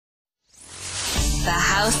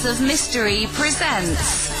House of Mystery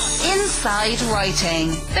presents Inside Writing,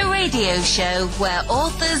 the radio show where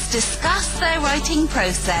authors discuss their writing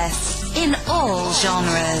process in all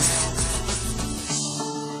genres.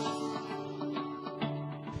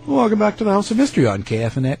 Welcome back to the House of Mystery on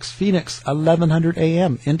KFNX Phoenix, 1100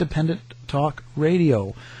 AM, Independent Talk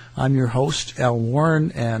Radio. I'm your host, Al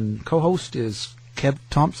Warren, and co-host is Kev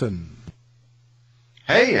Thompson.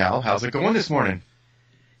 Hey, Al. How's it going this morning?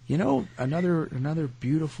 You know, another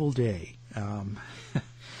beautiful day.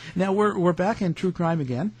 Now we're back in true crime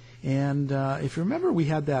again, and if you remember, we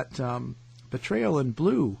had that Betrayal in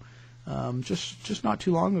Blue just not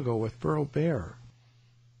too long ago with Burl Bear.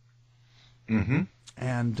 Mm-hmm.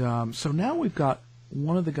 And so now we've got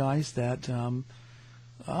one of the guys that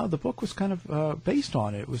the book was kind of based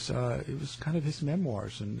on. It was kind of his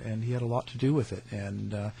memoirs, and he had a lot to do with it.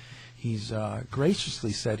 And he's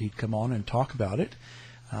graciously said he'd come on and talk about it.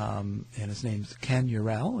 And his name's Ken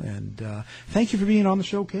Eurell. And thank you for being on the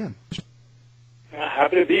show, Ken.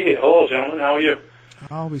 Happy to be here. Hello, gentlemen. How are you?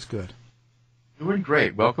 Always good. Doing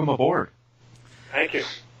great. Welcome aboard. Thank you.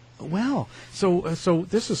 Well, so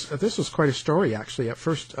this was quite a story, actually. At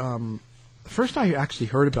first, the first I actually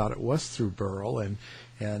heard about it was through Burl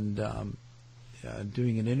and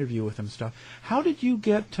doing an interview with him and stuff. How did you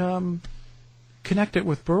get connected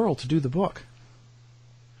with Burl to do the book?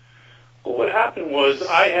 Well, what happened was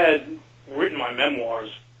I had written my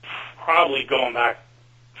memoirs probably going back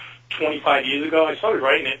 25 years ago. I started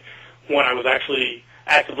writing it when I was actually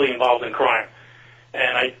actively involved in crime,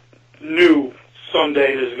 and I knew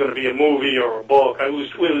someday there's going to be a movie or a book. It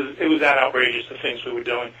was that outrageous, the things we were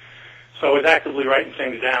doing. So I was actively writing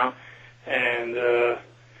things down, and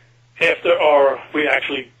we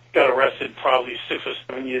actually got arrested probably 6 or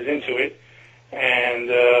 7 years into it,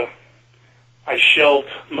 and I shelved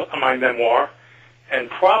my memoir.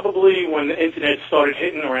 And probably when the internet started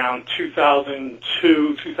hitting around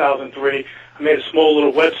 2002, 2003, I made a small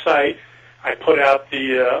little website. I put out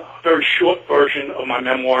the very short version of my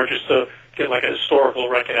memoir just to get like a historical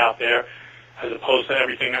record out there, as opposed to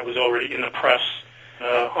everything that was already in the press.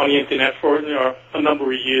 On the internet for a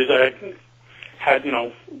number of years, I had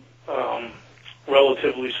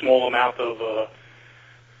relatively small amount of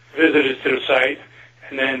visitors to the site,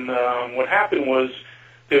 and then what happened was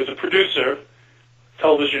there was a producer,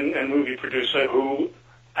 television and movie producer, who,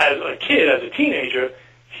 as a kid, as a teenager,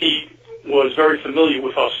 he was very familiar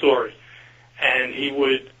with our story, and he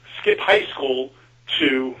would skip high school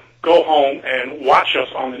to go home and watch us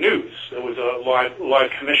on the news. There was a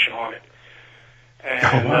live commission on it.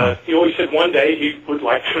 And he always said one day he would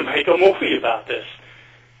like to make a movie about this.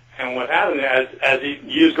 And what happened, as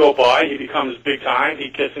years go by, he becomes big time. He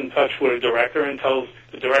gets in touch with a director and tells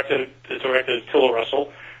the director is Tiller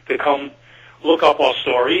Russell, to come look up our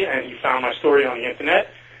story. And he found my story on the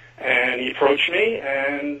internet, and he approached me,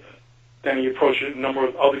 and then he approached a number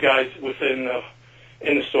of other guys in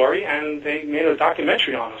the story, and they made a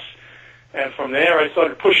documentary on us. And from there, I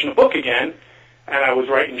started pushing the book again, and I was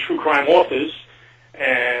writing true crime authors,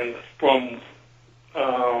 and from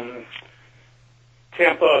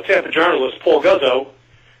Tampa journalist Paul Guzzo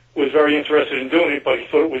was very interested in doing it, but he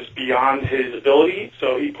thought it was beyond his ability,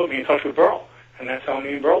 so he put me in touch with Burl, and that's how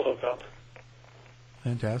me and Burl hooked up.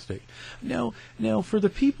 Fantastic. Now, for the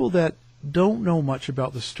people that don't know much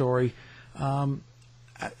about the story, how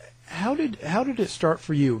did it start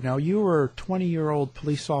for you? Now, you were a 20-year-old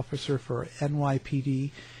police officer for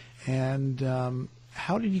NYPD, and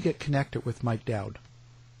how did you get connected with Mike Dowd?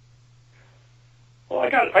 Well, I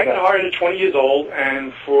got hired at 20 years old,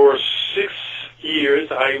 and for 6 years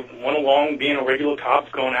I went along being a regular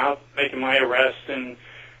cop, going out, making my arrests, and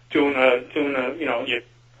doing your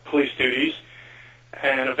police duties.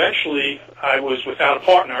 And eventually, I was without a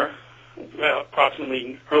partner,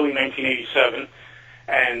 approximately early 1987.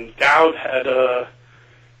 And Dowd had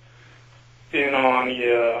been on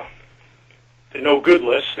the no-good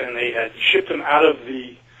list, and they had shipped him out of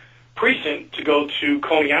the precinct to go to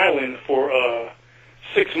Coney Island for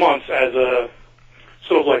 6 months as a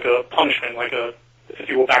sort of like a punishment, if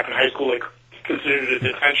you were back in high school, they considered it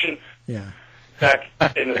a detention. Yeah. Back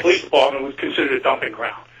in the police department, it was considered a dumping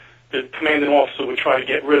ground. The commanding officer would try to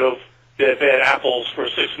get rid of their bad apples for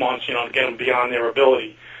 6 months, to get them beyond their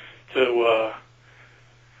ability to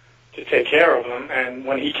take care of them. And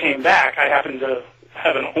when he came back, I happened to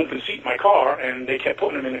have an open seat in my car, and they kept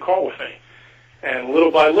putting him in the car with me. And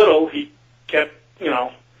little by little, he kept,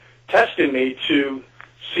 testing me to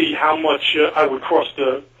see how much I would cross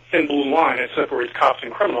the thin blue line that separates cops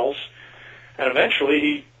and criminals. And eventually,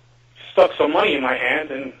 he stuck some money in my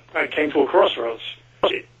hand, and I came to a crossroads.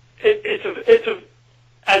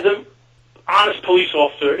 honest police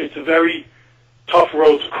officer, it's a very tough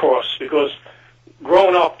road to cross, because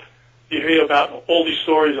growing up, you hear about all these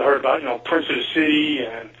stories. I heard about, Prince of the City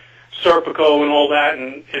and Serpico and all that,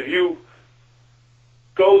 and if you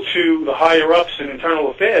go to the higher-ups in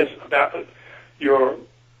internal affairs about your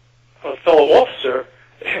fellow officer,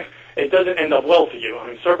 it doesn't end up well for you. I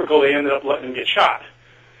mean, Serpico, they ended up letting him get shot.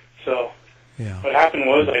 So what happened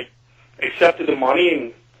was I accepted the money,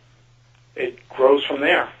 and it grows from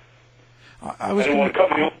there. I didn't want to cut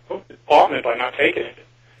my own department by not taking it.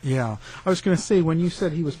 Yeah. I was going to say, when you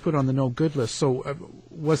said he was put on the no-good list, so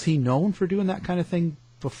was he known for doing that kind of thing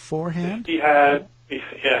beforehand? He had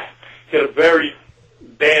a very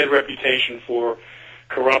bad reputation for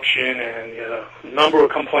corruption, and he had a number of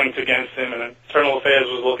complaints against him, and Internal Affairs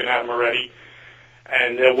was looking at him already.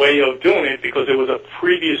 And their way of doing it, because there was a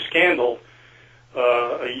previous scandal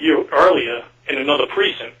a year earlier in another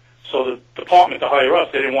precinct, so the department, the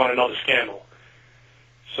higher-ups, they didn't want another scandal.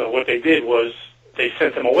 So what they did was they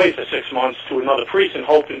sent him away for 6 months to another precinct,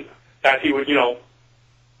 hoping that he would,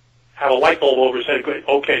 have a light bulb over his head,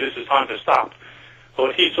 okay, this is time to stop.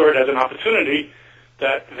 But he saw it as an opportunity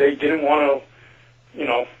that they didn't want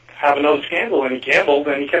to, have another scandal, and he gambled,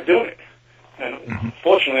 and he kept doing it. And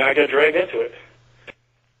unfortunately, I got dragged into it.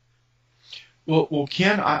 Well,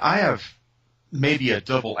 Ken, I have maybe a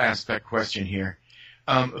double aspect question here.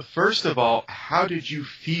 First of all, how did you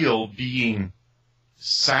feel being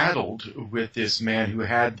saddled with this man who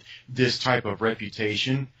had this type of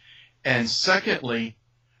reputation? And secondly,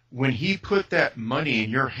 when he put that money in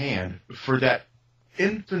your hand for that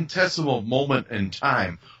infinitesimal moment in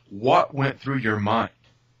time, what went through your mind?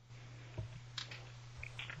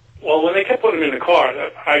 Well, when they kept putting him in the car,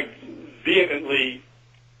 I vehemently,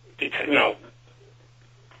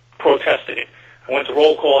 protested it. I went to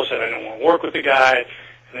roll call, said I didn't want to work with the guy,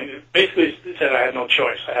 and they basically said I had no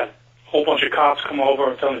choice. I had a whole bunch of cops come over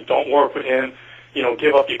and tell me, don't work with him,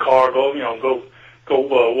 give up your car, go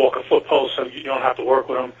walk a foot post so you don't have to work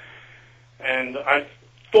with him. And I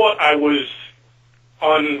thought I was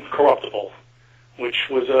uncorruptible, which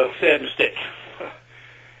was a sad mistake.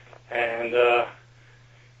 And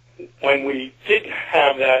when we did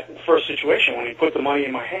have that first situation, when he put the money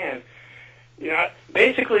in my hand,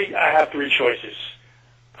 basically I have three choices.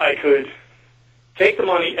 I could take the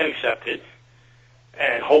money and accept it,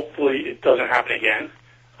 and hopefully it doesn't happen again.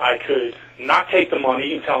 I could not take the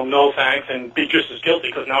money and tell him no thanks and be just as guilty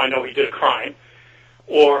because now I know he did a crime.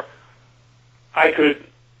 Or I could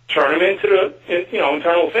turn him into the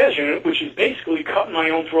internal affairs unit, which is basically cutting my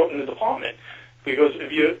own throat in the department. Because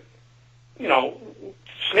if you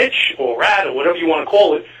snitch or rat or whatever you want to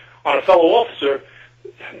call it on a fellow officer,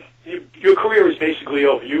 your career is basically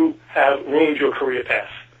over. You have ruined your career path.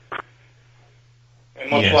 And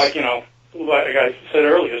much like I said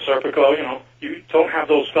earlier, Serpico, you don't have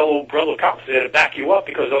those fellow brother cops there to back you up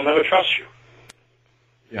because they'll never trust you.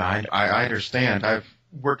 Yeah, I understand. I've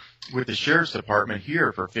worked with the sheriff's department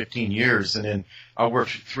here for 15 years, and then I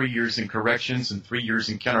worked 3 years in corrections and 3 years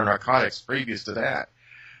in counter narcotics previous to that.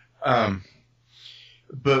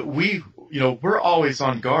 But we're always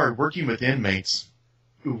on guard working with inmates.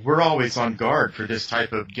 We're always on guard for this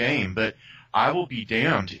type of game, but I will be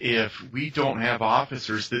damned if we don't have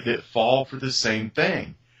officers that fall for the same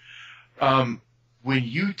thing. When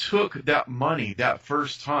you took that money that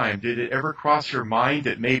first time, did it ever cross your mind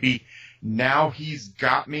that maybe now he's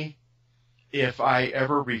got me? If I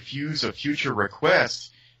ever refuse a future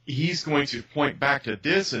request, he's going to point back to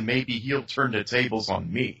this and maybe he'll turn the tables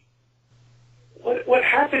on me. What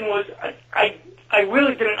happened was I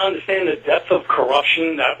really didn't understand the depth of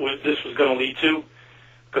corruption this was going to lead to.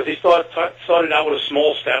 Because he started out with a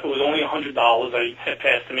small step. It was only $100 that he had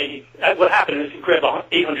passed to me. What happened is he grabbed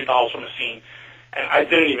 $800 from the scene, and I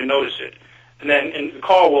didn't even notice it. And then in the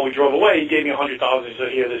car while we drove away, he gave me $100 and he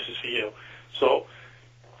said, here, this is for you. So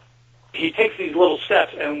he takes these little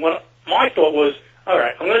steps, and what my thought was, all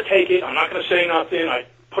right, I'm going to take it. I'm not going to say nothing. I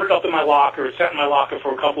put it up in my locker. It sat in my locker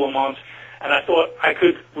for a couple of months, and I thought I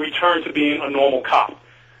could return to being a normal cop.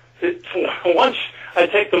 Once I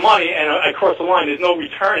take the money and I cross the line, there's no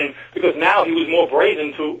returning, because now he was more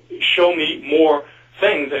brazen to show me more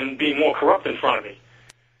things and be more corrupt in front of me.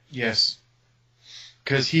 Yes,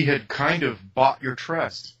 because he had kind of bought your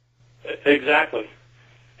trust. Exactly.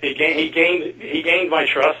 He gained my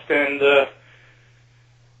trust, and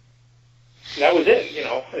that was it.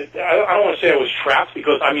 I don't want to say I was trapped,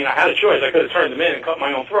 because I had a choice. I could have turned him in and cut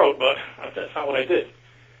my own throat, but that's not what I did.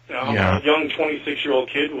 I'm a young 26-year-old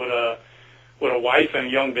kid with a wife and a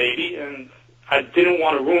young baby, and I didn't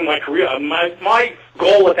want to ruin my career. My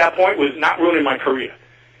goal at that point was not ruining my career.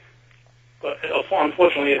 But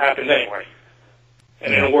unfortunately, it happened anyway.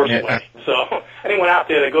 and in a worse way. So anyone out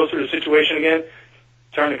there that goes through the situation again,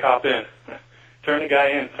 turn the cop in. Turn the guy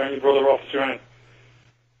in. Turn your brother officer in.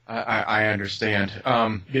 I understand.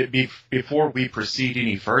 Before we proceed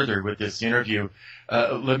any further with this interview,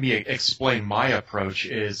 let me explain my approach.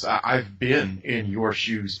 I've been in your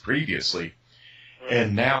shoes previously,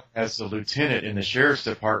 and now as a lieutenant in the sheriff's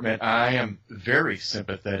department, I am very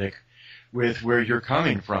sympathetic with where you're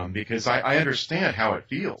coming from, because I understand how it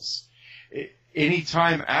feels.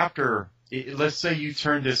 Anytime after, let's say you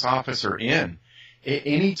turn this officer in,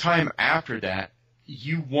 anytime after that,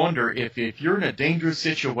 you wonder if you're in a dangerous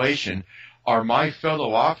situation, are my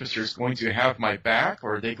fellow officers going to have my back,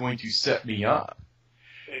 or are they going to set me up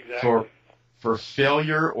for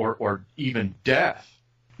failure or even death?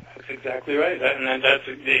 That's exactly right. That's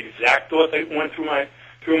the exact thought that went through my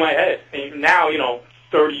head. And now,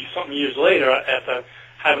 30-something years later, after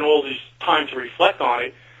having all this time to reflect on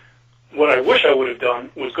it, what I wish I would have done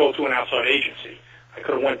was go to an outside agency. I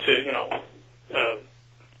could have went to,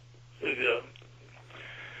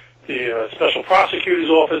 the special prosecutor's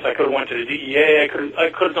office. I could have went to the DEA. I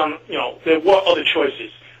could have done, there were other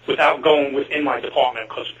choices without going within my department.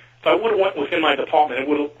 Because if I would have went within my department, it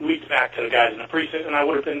would have leaked back to the guys in the precinct, and I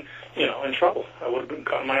would have been, in trouble. I would have been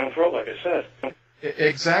cutting my own throat, like I said.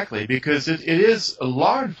 Exactly, because it is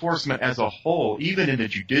law enforcement as a whole, even in the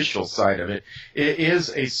judicial side of it, it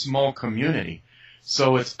is a small community.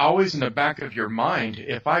 So it's always in the back of your mind,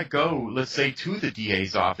 if I go, let's say, to the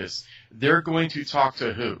DA's office, they're going to talk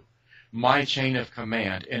to who? My chain of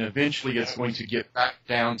command, and eventually it's going to get back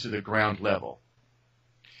down to the ground level.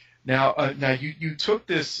 Now you took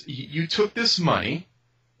this money.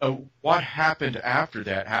 What happened after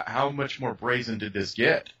that? How much more brazen did this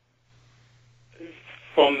get?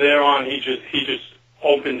 From there on, he just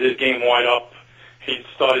opened his game wide up. He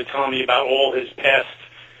started telling me about all his past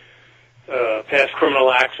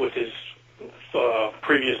criminal acts with his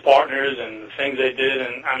previous partners and the things they did.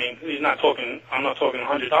 And I mean, I'm not talking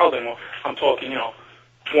 $100 anymore. I'm talking,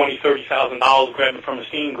 $20,000, $30,000 grabbing from the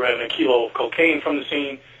scene, grabbing a kilo of cocaine from the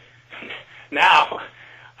scene. Now,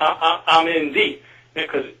 I'm in deep,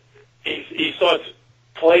 because he starts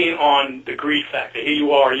playing on the greed factor. Here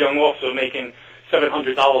you are, a young officer making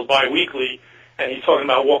 $700 biweekly, and he's talking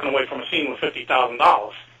about walking away from a scene with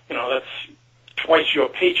 $50,000. That's twice your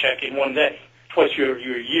paycheck in one day, twice your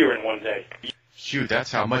year in one day. Shoot,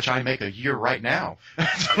 that's how much I make a year right now.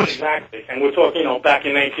 Exactly, and we're talking, back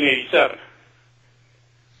in 1987.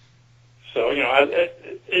 So,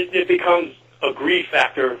 it becomes a greed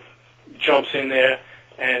factor jumps in there,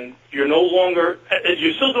 and you're no longer,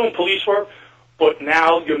 you're still doing police work, but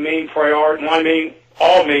now your main priority,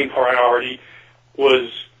 our main priority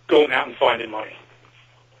was going out and finding money.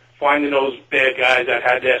 Finding those bad guys that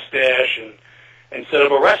had their stash, and instead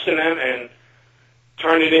of arresting them and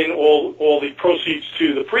turning in all the proceeds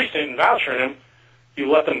to the precinct and vouchering them,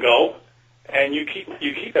 you let them go, and you keep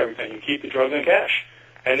everything. You keep the drugs and cash.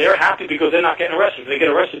 And they're happy because they're not getting arrested. If they get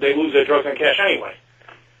arrested, they lose their drugs and cash anyway.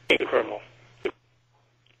 The criminal.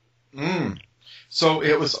 So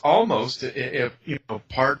it was almost, if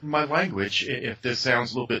pardon my language, if this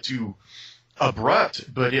sounds a little bit too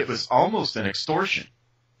abrupt, but it was almost an extortion.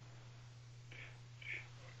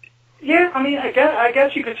 Yeah, I mean, I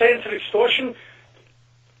guess you could say it's an extortion.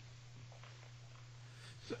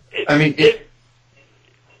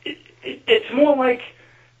 It's more like,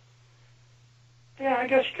 yeah, I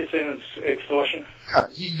guess you could say it's extortion.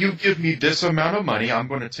 You give me this amount of money, I'm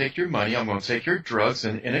going to take your money, I'm going to take your drugs,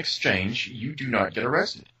 and in exchange, you do not get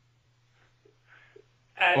arrested.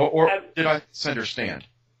 Or did I misunderstand?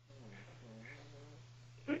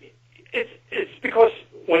 It's because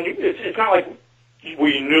it's not like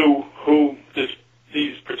we knew who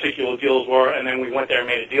these particular deals were, and then we went there and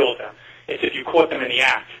made a deal with them. It's if you caught them in the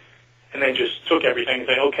act, and then just took everything and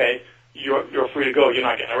say, okay, you're free to go, you're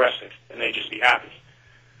not getting arrested, and they'd just be happy.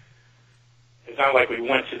 It's not like we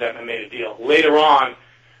went to them and made a deal. Later on,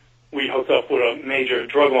 we hooked up with a major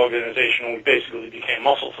drug organization, and we basically became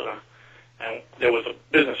muscle for them, and there was a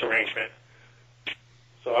business arrangement.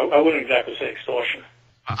 So I wouldn't exactly say extortion.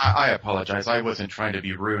 I apologize. I wasn't trying to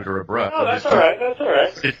be rude or abrupt. No, that's all right. That's all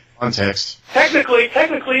right. Context. Technically,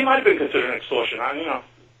 it might have been considered an extortion.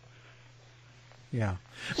 Yeah.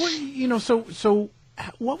 Well, so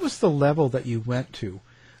what was the level that you went to?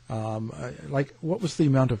 What was the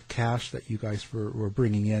amount of cash that you guys were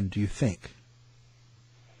bringing in, do you think?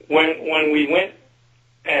 When we went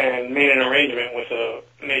and made an arrangement with a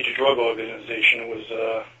major drug organization, it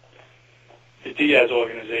was the Diaz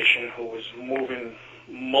organization, who was moving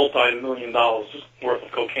multi-million dollars worth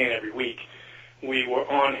of cocaine every week. We were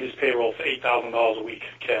on his payroll for $8,000 a week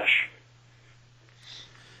cash.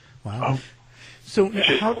 Wow. So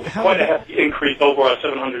how quite a hefty increase over our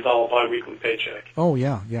 $700 biweekly paycheck. Oh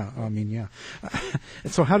yeah. I mean, yeah.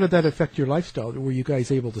 So how did that affect your lifestyle? Were you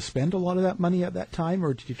guys able to spend a lot of that money at that time,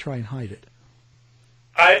 or did you try and hide it?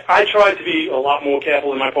 I tried to be a lot more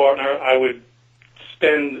careful than my partner. I would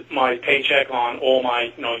spend my paycheck on all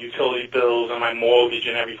my utility bills and my mortgage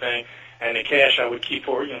and everything, and the cash I would keep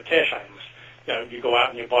for cash items. You go out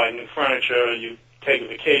and you buy new furniture, you take a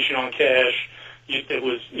vacation on cash. It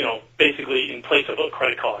was, basically in place of a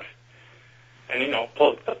credit card. And,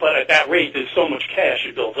 but at that rate, there's so much cash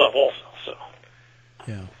it builds up also, so.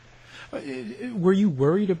 Yeah. Were you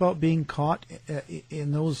worried about being caught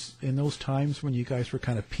in those times when you guys were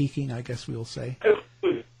kind of peaking, I guess we'll say? I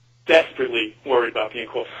was desperately worried about being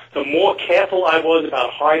caught. The more careful I was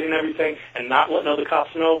about hiding everything and not letting other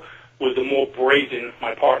cops know, was the more brazen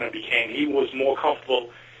my partner became. He was more comfortable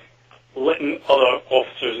letting other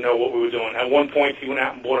officers know what we were doing. At one point, he went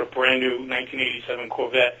out and bought a brand new 1987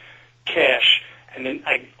 Corvette cash, and then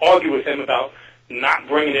I argued with him about not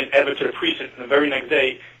bringing it ever to the precinct. And the very next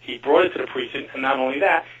day, he brought it to the precinct, and not only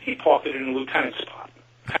that, he parked it in a lieutenant's spot.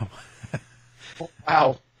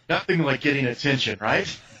 Wow. Nothing like getting attention,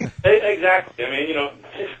 right? Exactly. I mean,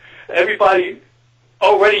 everybody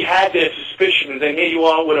already had their suspicions, and here you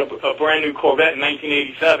are with a brand new Corvette in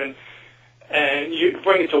 1987, and you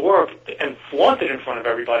bring it to work and flaunt it in front of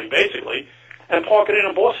everybody, basically, and park it in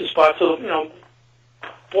a boss's spot. So,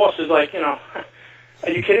 boss is like, are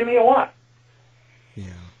you kidding me or what?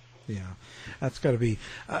 Yeah. That's got to be.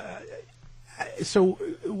 So,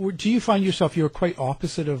 do you find yourself, you're quite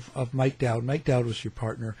opposite of Mike Dowd? Mike Dowd was your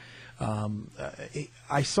partner.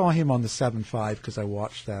 I saw him on the 7-5 because I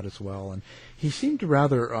watched that as well, and he seemed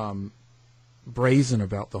rather brazen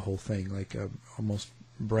about the whole thing, like almost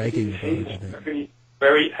bragging about everything.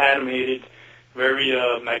 Very animated, very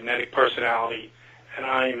magnetic personality, and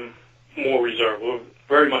I'm more reserved. We're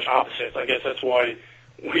very much opposites. I guess that's why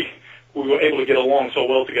we were able to get along so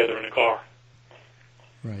well together in the car.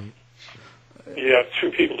 Right. You have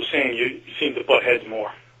two people the same, you seem to butt heads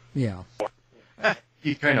more. Yeah.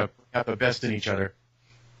 You kind of have the best in each other.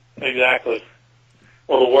 Exactly.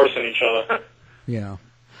 Or the worst in each other. Yeah.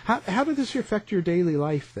 How did this affect your daily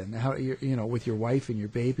life then? How with your wife and your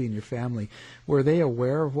baby and your family, were they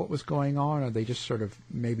aware of what was going on, or they just sort of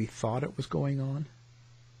maybe thought it was going on?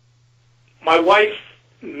 My wife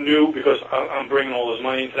knew because I'm bringing all this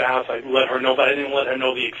money into the house. I let her know, but I didn't let her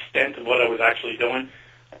know the extent of what I was actually doing.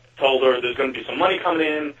 I told her there's going to be some money coming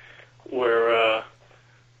in. We're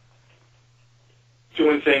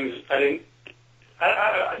doing things. To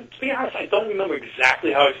be honest, I don't remember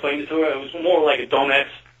exactly how I explained it to her. It was more like a don't ask,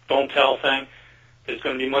 don't tell thing. There's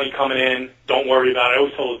going to be money coming in. Don't worry about it. I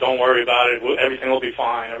always told her, don't worry about it. Everything will be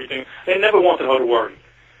fine. Everything. I never wanted her to worry.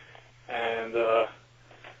 And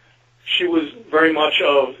she was very much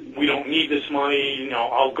of, we don't need this money.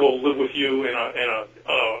 I'll go live with you in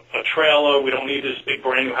a trailer. We don't need this big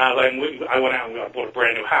brand new house. I went out and I bought a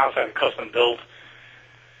brand new house. I had it custom built.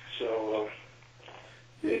 So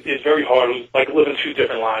it's very hard. It was like living two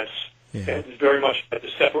different lives. Yeah. It's very much had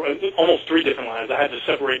to separate, almost three different lives. I had to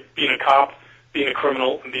separate being a cop, being a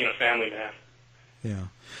criminal, and being a family man. Yeah.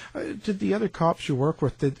 Did the other cops you work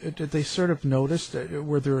with, did they sort of notice,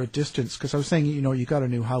 were there a distance? Because I was saying, you got a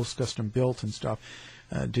new house custom built and stuff.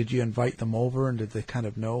 Did you invite them over, and did they kind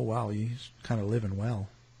of know, wow, he's kind of living well?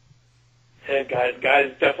 Yeah,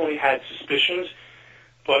 guys definitely had suspicions,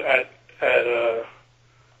 but at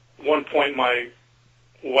one point my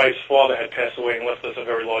wife's father had passed away and left us a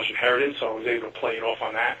very large inheritance, so I was able to play it off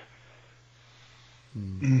on that.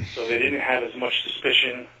 Mm. So they didn't have as much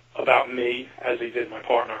suspicion about me as they did my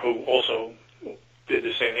partner, who also did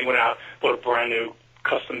the same. He went out, bought a brand new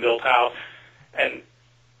custom-built house, and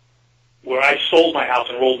where I sold my house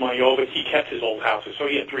and rolled money over, he kept his old houses. So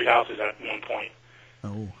he had 3 houses at one point.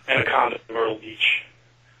 Oh. And a condo in Myrtle Beach.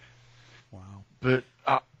 Wow. But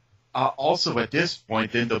also at this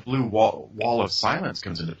point, then the blue wall of silence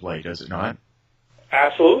comes into play, does it not?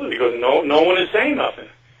 Absolutely, because no one is saying nothing.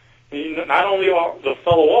 Not only are the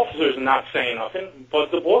fellow officers not saying nothing, but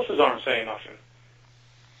the bosses aren't saying nothing.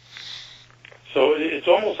 So it's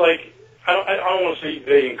almost like, I don't want to say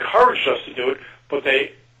they encouraged us to do it, but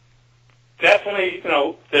they definitely,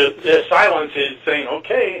 their silence is saying,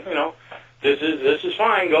 okay, this is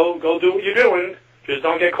fine, go do what you're doing, just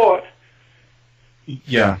don't get caught.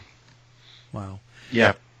 Yeah. Wow.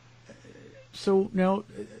 Yeah. So now,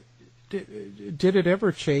 did it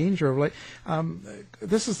ever change, or like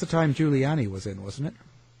this is the time Giuliani was in, wasn't it?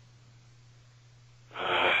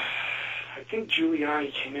 I think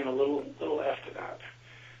Giuliani came in a little after that.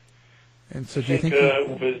 And so, do you think it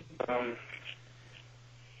was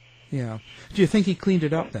Yeah. Do you think he cleaned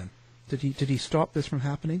it up then? Did he stop this from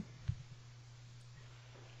happening?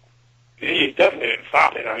 He definitely didn't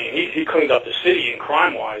stop it. I mean, he cleaned up the city in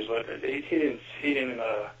crime-wise, but he didn't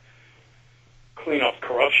clean up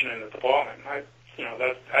corruption in the department.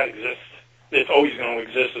 That exists. It's always going to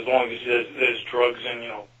exist as long as there's drugs and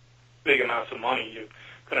big amounts of money. You're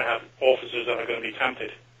going to have officers that are going to be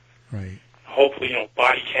tempted. Right. Hopefully,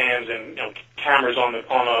 body cams and cameras on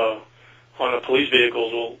the police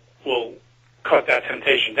vehicles will cut that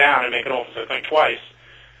temptation down and make an officer think twice.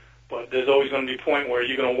 But there's always going to be a point where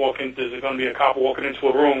you're going to walk in. There's going to be a cop walking into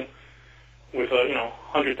a room with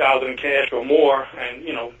 $100,000 in cash or more, and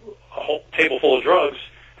a whole table full of drugs,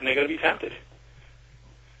 and they're going to be tempted.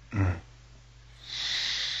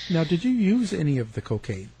 Now, did you use any of the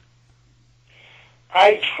cocaine?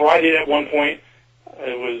 I tried it at one point.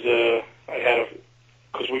 It was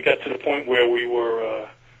because we got to the point where we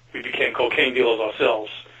became cocaine dealers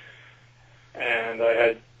ourselves, and I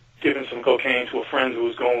had given some cocaine to a friend who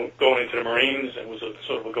was going into the Marines. It was a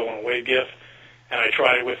sort of a going-away gift, and I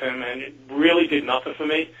tried it with him, and it really did nothing for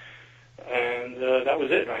me, and that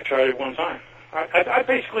was it. I tried it one time. I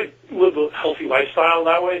basically lived a healthy lifestyle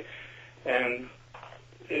that way, and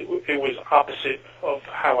it was opposite of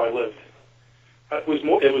how I lived.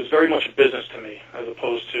 It was very much a business to me as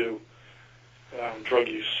opposed to drug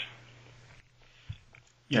use.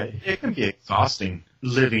 Yeah, it can be exhausting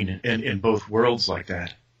living in both worlds like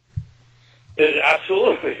that.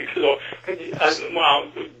 Absolutely.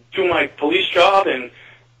 Well, do my police job and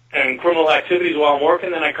criminal activities while I'm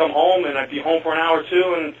working, then I come home and I'd be home for an hour or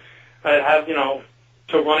two, and I'd have to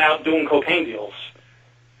run out doing cocaine deals.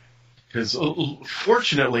 Because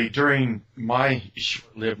fortunately, during my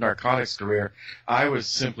short-lived narcotics career, I was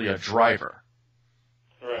simply a driver.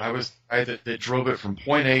 Right. I was the guy that drove it from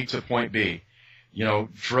point A to point B.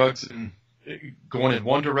 Drugs and going in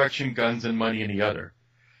one direction, guns and money in the other.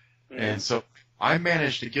 Mm-hmm. And so I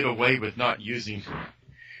managed to get away with not using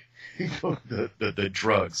the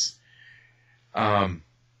drugs.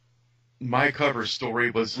 My cover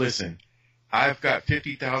story was, listen, I've got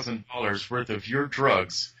 $50,000 worth of your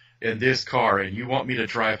drugs in this car, and you want me to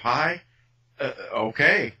drive high?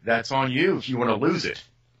 Okay, that's on you if you want to lose it.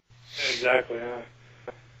 Exactly. Yeah.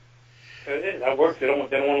 That works. They don't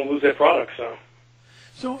want to lose their product. So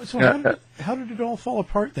how did it all fall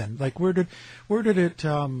apart then? Like where did it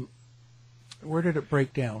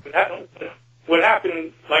break down? What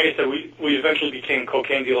happened? Like I said, we eventually became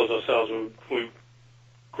cocaine dealers ourselves. We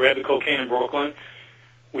grabbed the cocaine in Brooklyn.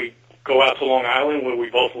 We go out to Long Island where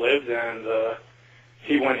we both lived, and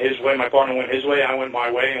he went his way, my partner went his way, I went my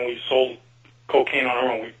way, and we sold cocaine on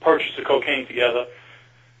our own. We purchased the cocaine together,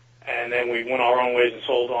 and then we went our own ways and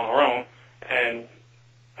sold on our own. And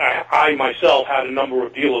I myself had a number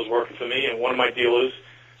of dealers working for me, and one of my dealers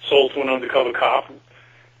sold to an undercover cop,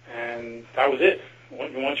 and that was it.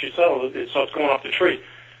 Once you sell it, it starts going off the tree.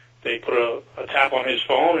 They put a tap on his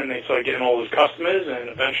phone, and they started getting all his customers, and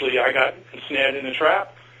eventually I got ensnared in the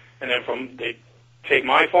trap. And then they take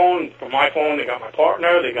my phone. From my phone, they got my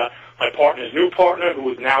partner. They got my partner's new partner, who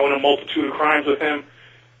is now in a multitude of crimes with him.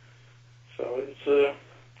 So it's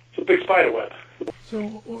a big spider web. So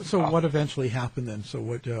what eventually happened then? So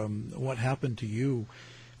what happened to you,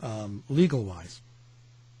 legal wise?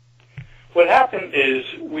 What happened is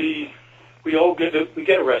we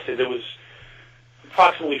get arrested. There was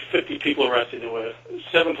approximately 50 people arrested. There were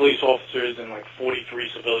 7 police officers and like 43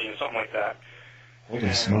 civilians, something like that.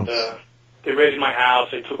 Holy smokes. They raided my house.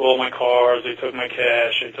 They took all my cars. They took my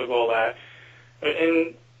cash. They took all that.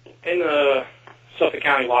 In the Suffolk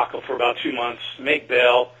County lockup for about 2 months, make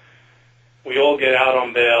bail. We all get out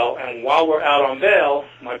on bail, and while we're out on bail,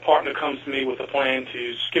 my partner comes to me with a plan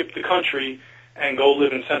to skip the country and go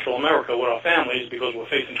live in Central America with our families because we're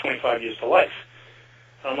facing 25 years to life.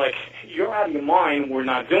 And I'm like, you're out of your mind. We're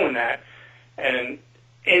not doing that. And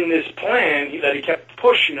in this plan that he kept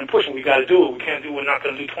pushing and pushing, we got to do it. We can't do it. We're not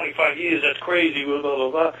going to do 25 years. That's crazy. Blah, blah, blah,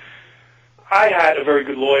 blah. I had a very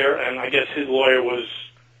good lawyer, and I guess his lawyer was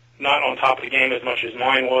not on top of the game as much as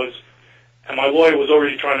mine was. And my lawyer was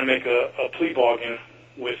already trying to make a plea bargain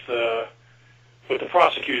with the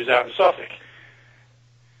prosecutors out in Suffolk.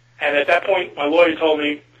 And at that point, my lawyer told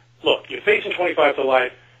me, look, you're facing 25 to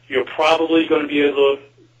life. You're probably going to be able to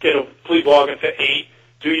get a plea bargain for 8.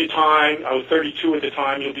 Do your time. I was 32 at the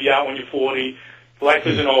time. You'll be out when you're 40. Life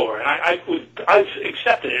isn't over. And I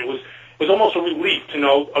accepted it. It was almost a relief to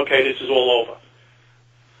know, okay, this is all over.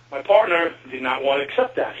 My partner did not want to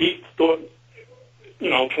accept that. He thought,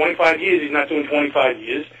 25 years, he's not doing 25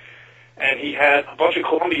 years. And he had a bunch of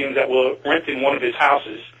Colombians that were renting one of his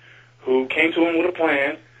houses who came to him with a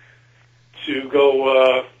plan to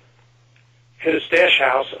go hit a stash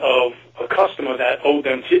house of a customer that owed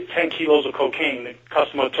them 10 kilos of cocaine. The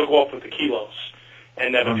customer took off with the kilos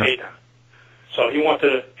and never paid them. So he wanted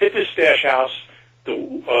to hit this stash house.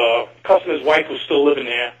 The customer's wife was still living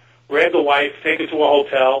there. Grab the wife, take her to a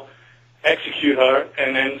hotel, execute her,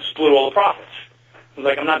 and then split all the profits. He was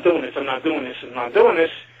like, I'm not doing this, I'm not doing this, I'm not doing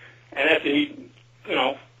this. And after he,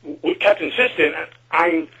 we kept insisting,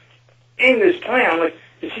 I'm in this plan. I'm like,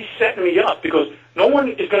 is he setting me up? Because no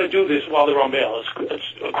one is going to do this while they're on bail. It's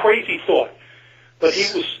a crazy thought. But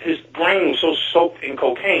his brain was so soaked in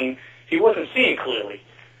cocaine, he wasn't seeing clearly.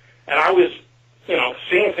 And I was,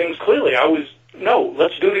 seeing things clearly. No,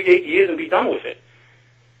 let's do the 8 years and be done with it.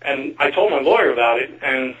 And I told my lawyer about it,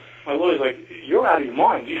 and my lawyer's like, you're out of your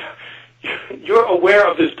mind. You're aware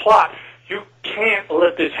of this plot. You can't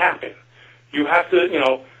let this happen. You have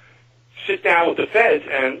to, sit down with the feds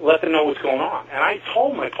and let them know what's going on. And I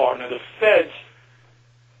told my partner, the feds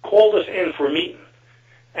called us in for a meeting.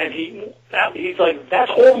 And he's like,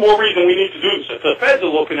 that's all the more reason we need to do this. If the feds are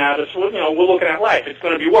looking at us, we're looking at life. It's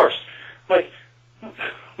going to be worse. I'm like,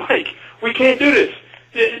 Mike, we can't do this.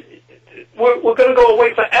 We're going to go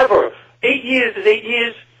away forever. 8 years is 8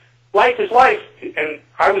 years. Life is life. And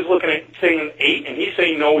I was looking at saying 8, and he's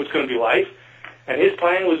saying, no, it's going to be life. And his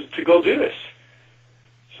plan was to go do this.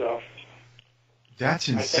 So that's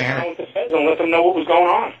I sat down insane. with the feds and let them know what was going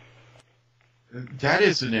on. That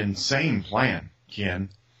is an insane plan, Ken.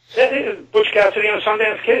 That is Butch Cassidy and the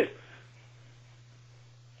Sundance Kid.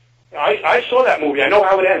 I saw that movie. I know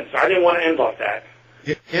how it ends. I didn't want to end like that.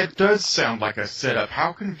 It does sound like a setup.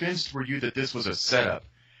 How convinced were you that this was a setup?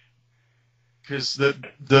 Because It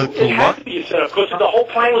had to be a setup because the whole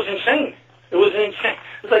plan was insane. It was insane.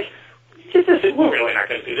 It's like, we're really not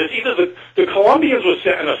going to do this. Either the Colombians were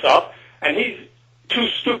setting us up, and he's too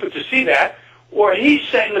stupid to see that, or he's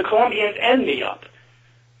setting the Colombians and me up.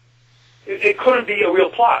 It couldn't be a real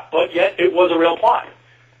plot, but yet it was a real plot.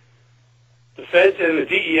 The feds and the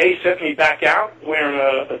DEA sent me back out wearing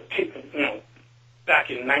back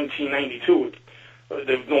in 1992.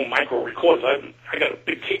 There was no micro recorders. I got a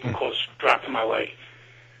big tape recorder strapped to my leg.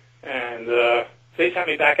 And they sent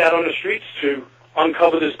me back out on the streets to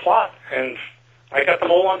uncover this plot, and I got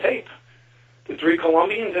them all on tape. The 3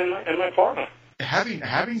 Colombians and my partner.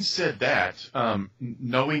 Having said that,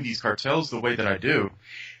 knowing these cartels the way that I do,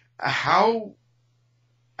 how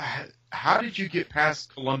did you get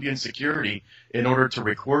past Colombian security in order to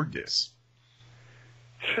record this?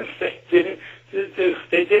 They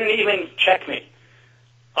didn't even check me.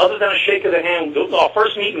 Other than a shake of the hand, our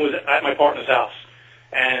first meeting was at my partner's house.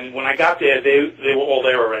 And when I got there, they were all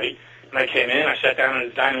there already. And I came in, I sat down at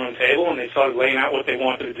his dining room table, and they started laying out what they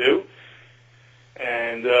wanted to do.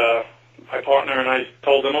 And my partner and I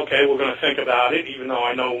told them, okay, we're going to think about it, even though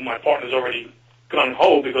I know my partner's already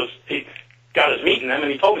gung-ho because he got us meeting them,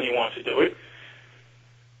 and he told me he wants to do it.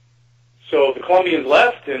 So the Colombians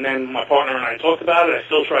left, and then my partner and I talked about it. I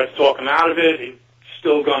still tried to talk him out of it. He's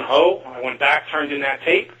still gung-ho. I went back, turned in that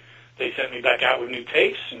tape. They sent me back out with new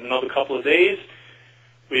tapes. In another couple of days,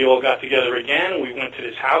 we all got together again. We went to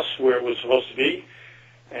this house where it was supposed to be,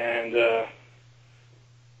 and it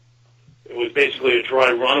was basically a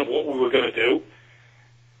dry run of what we were going to do.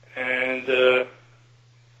 And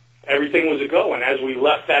everything was a go. And as we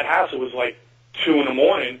left that house, it was like 2 in the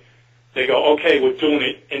morning. They go, okay, we're doing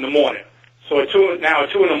it in the morning. So at 2 in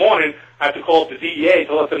the morning, I have to call up the DEA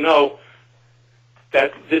to let them know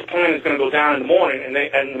that this plan is going to go down in the morning. And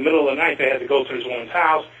in the middle of the night, they had to go to this woman's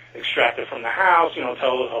house, extract her from the house, tell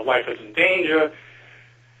her her life is in danger.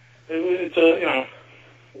 It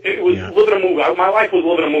was living a movie. My life was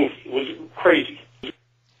living a movie. It was crazy.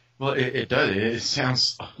 Well, it does. It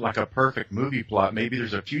sounds like a perfect movie plot. Maybe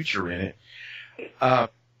there's a future in it.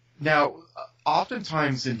 Now,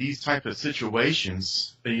 oftentimes in these type of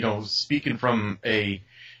situations, speaking from a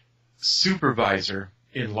supervisor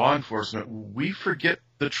in law enforcement, we forget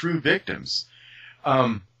the true victims.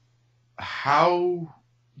 How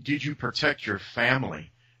did you protect your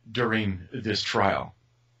family during this trial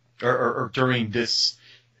or during this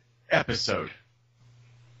episode?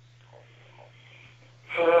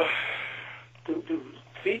 To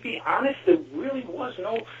be honest, there really was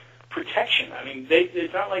no protection. I mean,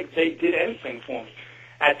 it's not like they did anything for me.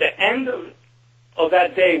 At the end of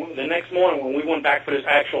that day, the next morning when we went back for this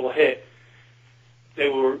actual hit, they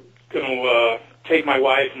were going to take my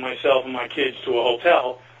wife and myself and my kids to a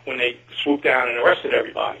hotel when they swooped down and arrested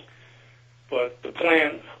everybody. But the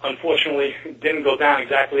plan, unfortunately, didn't go down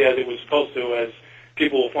exactly as it was supposed to, as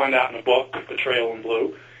people will find out in the book, Betrayal in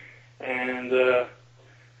Blue. And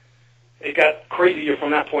it got crazier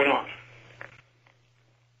from that point on.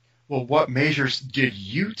 Well, what measures did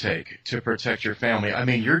you take to protect your family? I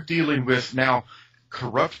mean, you're dealing with now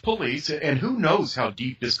corrupt police, and who knows how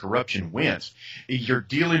deep this corruption went. You're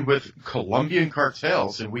dealing with Colombian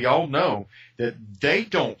cartels, and we all know that they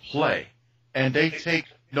don't play, and they take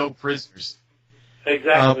no prisoners.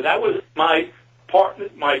 Exactly. That was my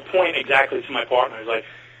point exactly to my partner. Is like,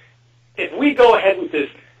 if we go ahead with this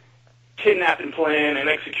kidnapping plan and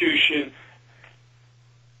execution,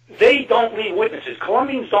 they don't leave witnesses.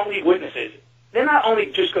 Colombians don't leave witnesses. They're not only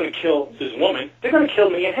just going to kill this woman, they're going to kill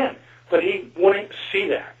me and him. But he wouldn't see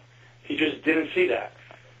that. He just didn't see that.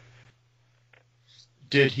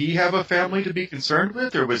 Did he have a family to be concerned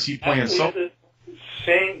with, or was he playing He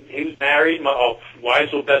was married. Our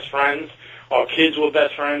wives were best friends. Our kids were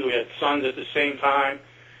best friends. We had sons at the same time.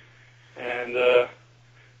 And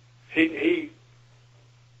he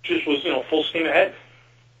just was, full steam ahead.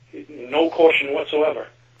 No caution whatsoever.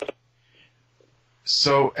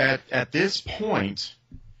 So at this point,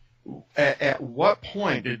 at what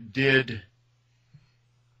point did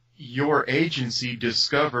your agency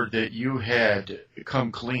discover that you had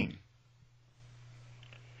come clean?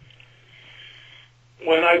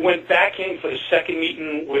 When I went back in for the second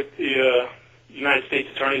meeting with the United States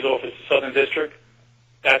Attorney's Office, the Southern District,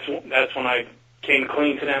 that's when I came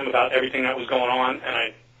clean to them about everything that was going on, and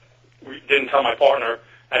I didn't tell my partner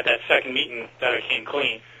at that second meeting that I came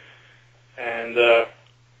clean. And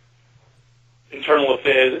Internal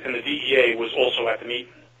Affairs and the DEA was also at the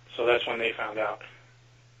meeting, so that's when they found out.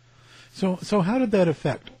 So how did that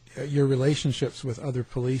affect your relationships with other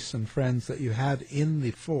police and friends that you had in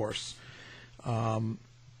the force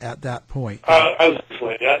at that point? I was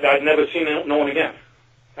isolated. I'd never seen no one again.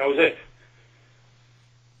 That was it.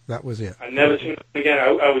 That was it. I'd never seen them again.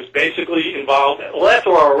 I was basically involved. Well,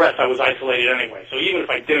 after our arrest, I was isolated anyway. So even if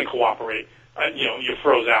I didn't cooperate, you're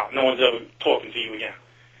froze out. No one's ever talking to you again.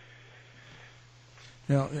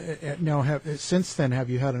 Now, since then, have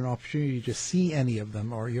you had an opportunity to see any of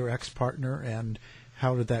them or your ex-partner, and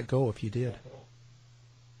how did that go if you did?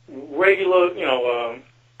 Regular,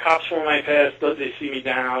 cops from my past, they see me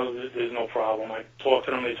now, there's no problem. I talk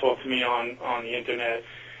to them, they talk to me on the Internet,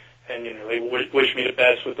 and, they wish me the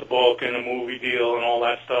best with the book and the movie deal and all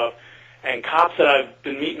that stuff. And cops that I've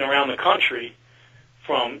been meeting around the country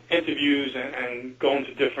from interviews and going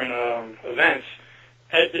to different events,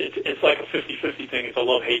 it's like a 50-50 thing. It's a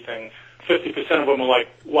love-hate thing. 50% of them are like,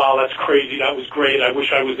 wow, that's crazy. That was great. I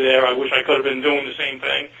wish I was there. I wish I could have been doing the same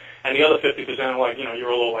thing. And the other 50% are like, you're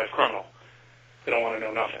a low-life criminal. They don't want to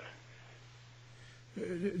know nothing.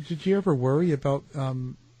 Did you ever worry about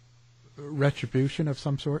retribution of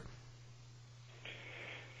some sort?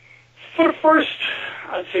 For the first,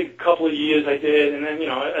 I'd say, couple of years I did. And then,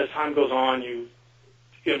 as time goes on, you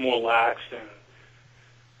get more lax and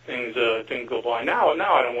things go by. Now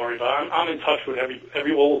I don't worry about it. I'm in touch with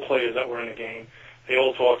every all the players that were in the game. They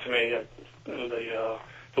all talk to me. The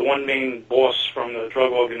one main boss from the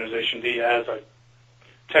drug organization, Diaz, I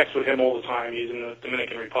text with him all the time. He's in the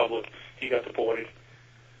Dominican Republic. He got deported.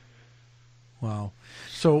 Wow.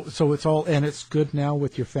 So it's all, and it's good now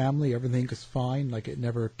with your family? Everything is fine? Like it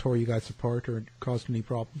never tore you guys apart or caused any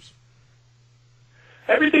problems?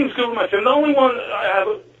 Everything's good with my family. The only one I have,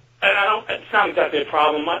 it's not exactly a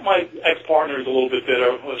problem. My ex-partner is a little bit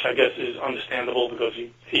bitter, which I guess is understandable because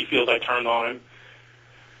he feels I turned on him.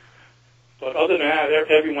 But other than that,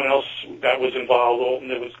 everyone else that was involved,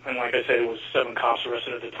 and like I said, it was 7 cops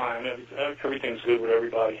arrested at the time. Everything's good with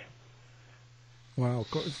everybody. Wow,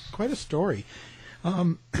 quite a story.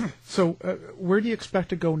 So where do you expect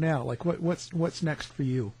to go now? Like, what's next for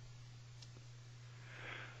you?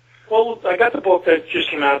 Well, I got the book that just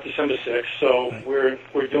came out December 6th, so right.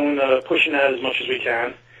 we're doing pushing that as much as we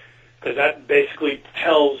can, because that basically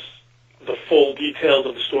tells the full details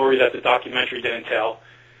of the story that the documentary didn't tell.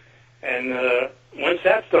 And once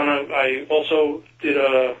that's done, I also did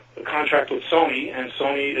a contract with Sony, and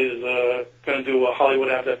Sony is going to do a Hollywood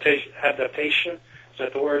adaptation. Is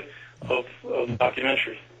that the word? Of the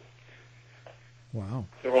documentary. Wow.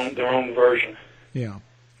 Their own version. Yeah.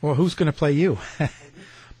 Well, who's going to play you?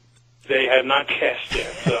 They have not cast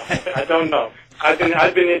yet, so I don't know. I've been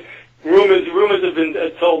in, rumors have been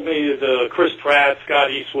told me the Chris Pratt, Scott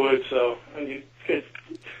Eastwood, so it's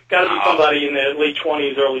got to be somebody in their late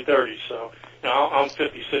 20s, early 30s. So I'm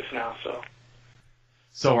 56 now, so.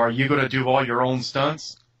 So are you going to do all your own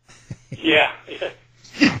stunts? Yeah.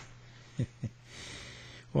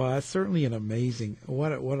 Well, that's certainly an amazing.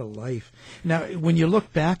 What a life. Now, when you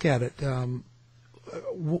look back at it,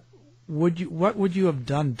 what would you have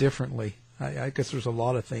done differently? I guess there's a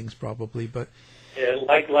lot of things probably, but yeah,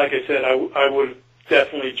 like I said, I would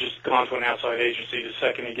definitely just gone to an outside agency the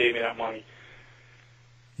second he gave me that money.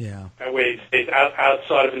 Yeah. That way it stays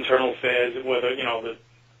outside of internal affairs, whether, the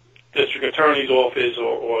district attorney's office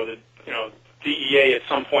or the, DEA at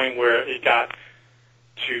some point where it got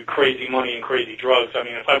to crazy money and crazy drugs. I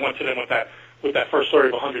mean, if I went to them with that first story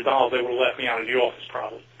of $100, they would have left me out of the office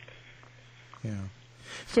probably. Yeah.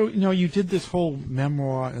 So, you did this whole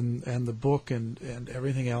memoir and the book and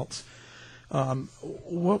everything else.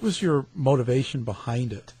 What was your motivation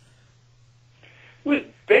behind it? It was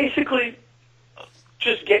basically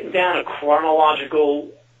just getting down a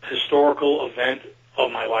chronological, historical event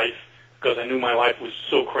of my life, because I knew my life was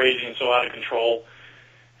so crazy and so out of control.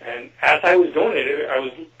 And as I was doing it, I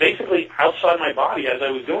was basically outside my body. As I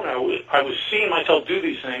was doing it, I was seeing myself do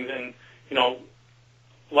these things, and,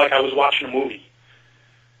 like I was watching a movie.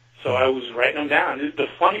 So I was writing them down. The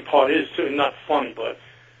funny part is, too, not funny, but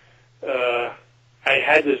I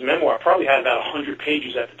had this memoir. I probably had about 100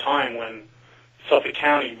 pages at the time when Suffolk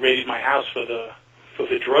County raided my house for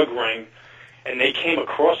the drug ring, and they came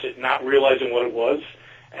across it not realizing what it was,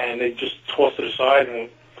 and they just tossed it aside and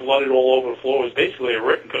blooded all over the floor. It was basically a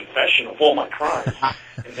written confession of all my crimes,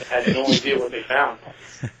 and they had no idea what they found.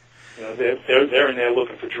 They're in there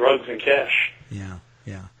looking for drugs and cash. Yeah,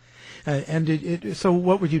 yeah. So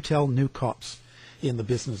what would you tell new cops in the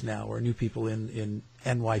business now, or new people in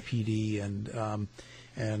NYPD,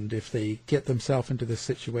 and if they get themselves into this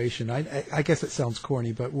situation? I guess it sounds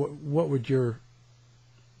corny, but what would your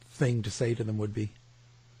thing to say to them would be?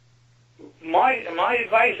 My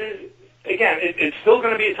advice is, again, it's still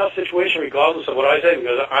going to be a tough situation regardless of what I say,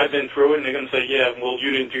 because I've been through it, and they're going to say, yeah, well,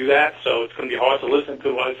 you didn't do that, so it's going to be hard to listen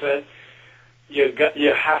to what I said. You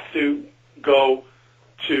have to go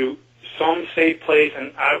to some safe place,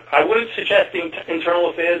 and I wouldn't suggest the internal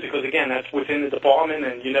affairs, because, again, that's within the department,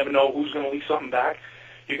 and you never know who's going to leak something back.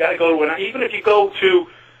 You got to go to even if you go to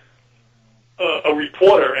a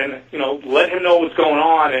reporter and let him know what's going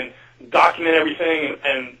on and document everything,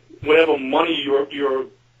 and whatever money you're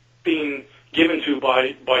being given to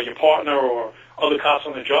by your partner or other cops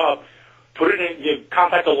on the job, put it in. You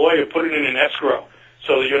contact a lawyer, put it in an escrow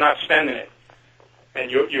so that you're not spending it,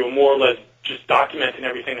 and you're more or less just documenting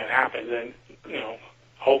everything that happens, and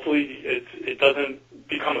hopefully it doesn't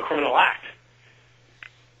become a criminal act.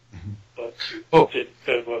 But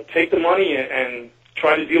to take the money and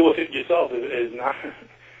try to deal with it yourself is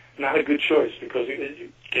not a good choice, because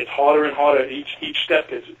it gets harder and harder. Each step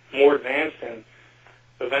gets more advanced, and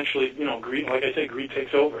eventually, greed, like I said, greed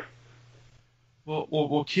takes over.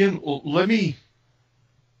 Well, Ken, let me.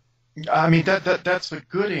 I mean, that's a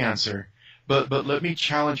good answer, but let me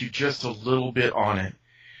challenge you just a little bit on it,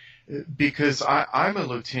 because I'm a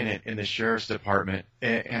lieutenant in the sheriff's department,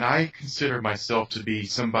 and I consider myself to be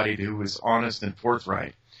somebody who is honest and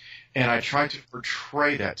forthright, and I try to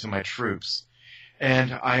portray that to my troops.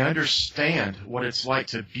 And I understand what it's like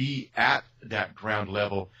to be at that ground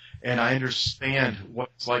level, and I understand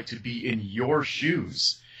what it's like to be in your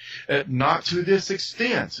shoes. Not to this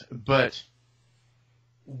extent, but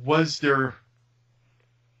was there,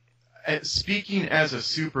 speaking as a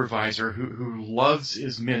supervisor who loves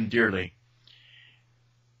his men dearly,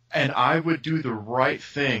 and I would do the right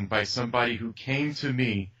thing by somebody who came to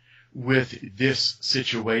me with this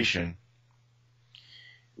situation,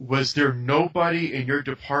 was there nobody in your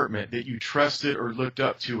department that you trusted or looked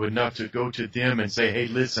up to enough to go to them and say, hey,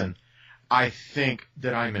 listen, I think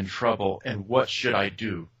that I'm in trouble, and what should I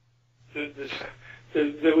do?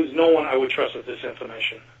 There was no one I would trust with this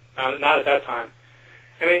information. Not at that time.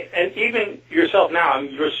 I mean, and even yourself now, I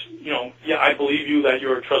mean, I believe you that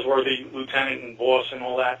you're a trustworthy lieutenant and boss and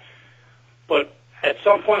all that. But at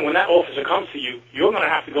some point when that officer comes to you, you're going to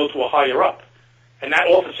have to go to a higher up. And that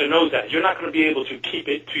officer knows that. You're not going to be able to keep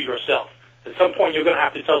it to yourself. At some point, you're going to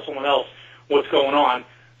have to tell someone else what's going on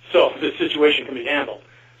so the situation can be handled.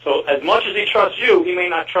 So as much as he trusts you, he may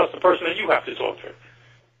not trust the person that you have to talk to.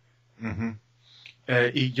 Mm-hmm.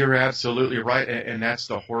 You're absolutely right, and that's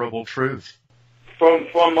the horrible truth.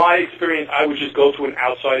 From my experience, I would just go to an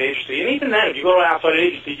outside agency. And even then, if you go to an outside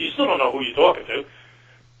agency, you still don't know who you're talking to.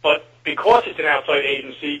 But because it's an outside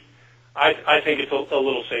agency, I think it's a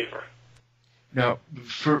little safer. Now,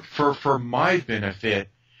 for my benefit,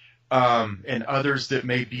 and others that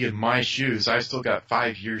may be in my shoes, I still got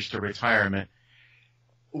 5 years to retirement.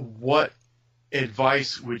 What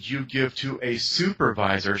advice would you give to a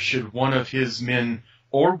supervisor should one of his men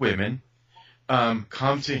or women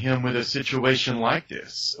come to him with a situation like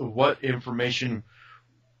this? What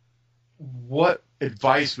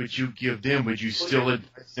advice would you give them? Would you still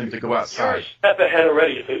advise them to go outside? You're a step ahead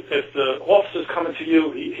already. If the officer's coming to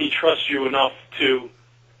you, he trusts you enough to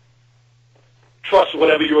trust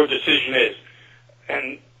whatever your decision is.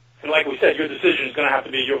 And like we said, your decision is going to have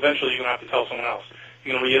to be, eventually you're going to have to tell someone else.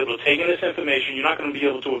 You're going to be able to take in this information. You're not going to be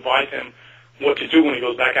able to advise him what to do when he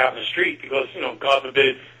goes back out in the street because, God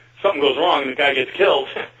forbid, something goes wrong and the guy gets killed.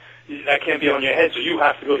 That can't be on your head, so you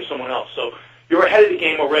have to go to someone else. So you're ahead of the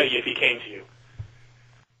game already if he came to you.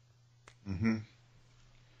 Mm-hmm.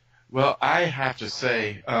 Well, I have to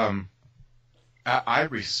say, I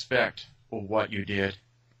respect what you did,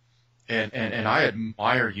 and I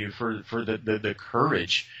admire you for the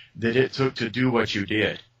courage that it took to do what you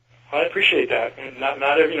did. I appreciate that.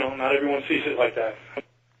 Not everyone sees it like that.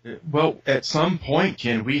 Well, at some point,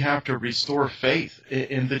 Ken, we have to restore faith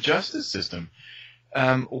in the justice system.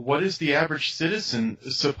 What is the average citizen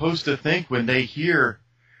supposed to think when they hear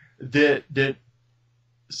that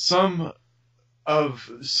some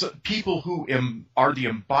people who are the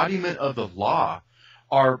embodiment of the law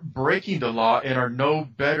are breaking the law and are no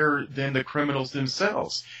better than the criminals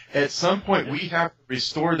themselves? At some point, we have to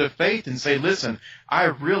restore the faith and say, listen, I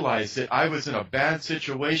realized that I was in a bad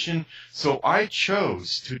situation, so I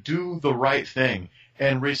chose to do the right thing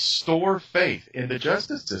and restore faith in the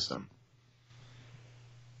justice system.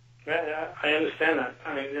 Yeah, I understand that.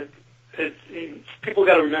 I mean, people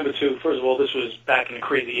got to remember, too, first of all, this was back in the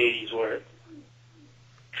crazy 80s where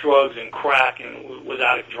drugs and crack and was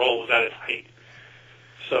out of control, was at its height.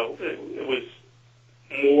 So it was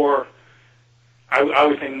more, I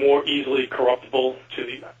would think, more easily corruptible to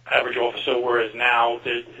the average officer, whereas now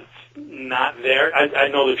it's not there. I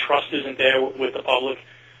know the trust isn't there with the public,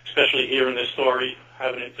 especially hearing this story,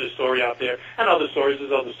 having this story out there, and other stories.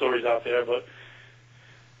 There's other stories out there, but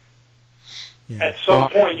at some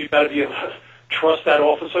point you've got to be able to trust that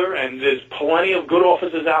officer, and there's plenty of good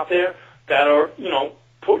officers out there that are,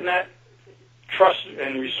 putting that trust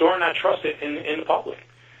and restoring that trust in the public.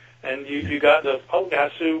 And you got the public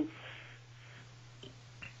has to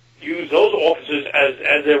use those officers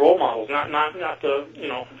as their role models, not the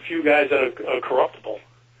few guys that are corruptible.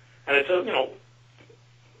 And it's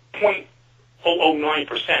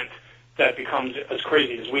 0.009% that becomes as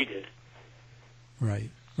crazy as we did.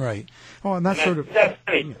 Right. Oh, and that's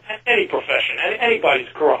any profession. Anybody's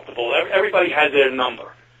corruptible. Everybody has their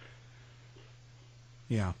number.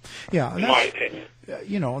 Yeah. In my opinion.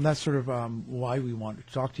 And that's sort of why we want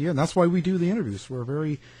to talk to you, and that's why we do the interviews.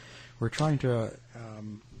 We're trying to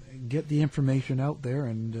get the information out there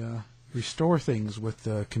and restore things with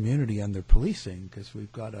the community and their policing, because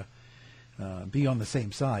we've got to be on the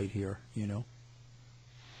same side here,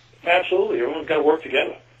 Absolutely. Everyone's got to work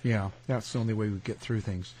together. Yeah, that's the only way we get through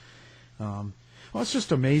things. Well, it's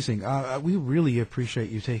just amazing. We really appreciate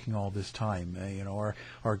you taking all this time.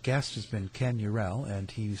 Our guest has been Ken Eurell,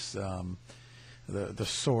 and he's the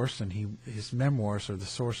source, and his memoirs are the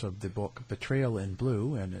source of the book Betrayal in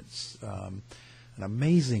Blue, and it's an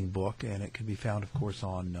amazing book, and it can be found, of course,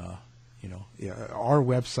 on our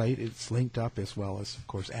website. It's linked up, as well as, of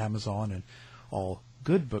course, Amazon and all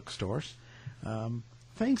good bookstores.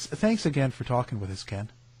 Thanks again for talking with us, Ken.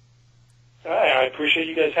 I appreciate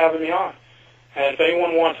you guys having me on. And if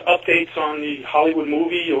anyone wants updates on the Hollywood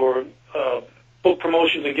movie or book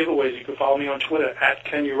promotions and giveaways, you can follow me on Twitter at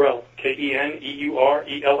Ken Eurell,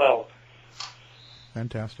 KENEURELL.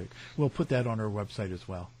 Fantastic. We'll put that on our website as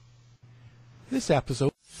well. This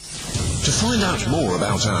episode. To find out more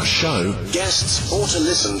about our show, guests, or to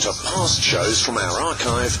listen to past shows from our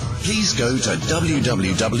archive, please go to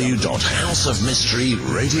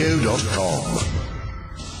www.houseofmysteryradio.com.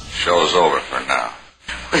 Show's over for now.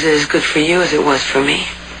 Was it as good for you as it was for me?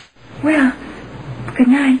 Well, good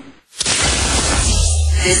night.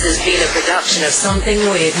 This has been a production of Something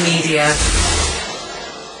Weird Media.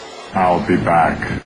 I'll be back.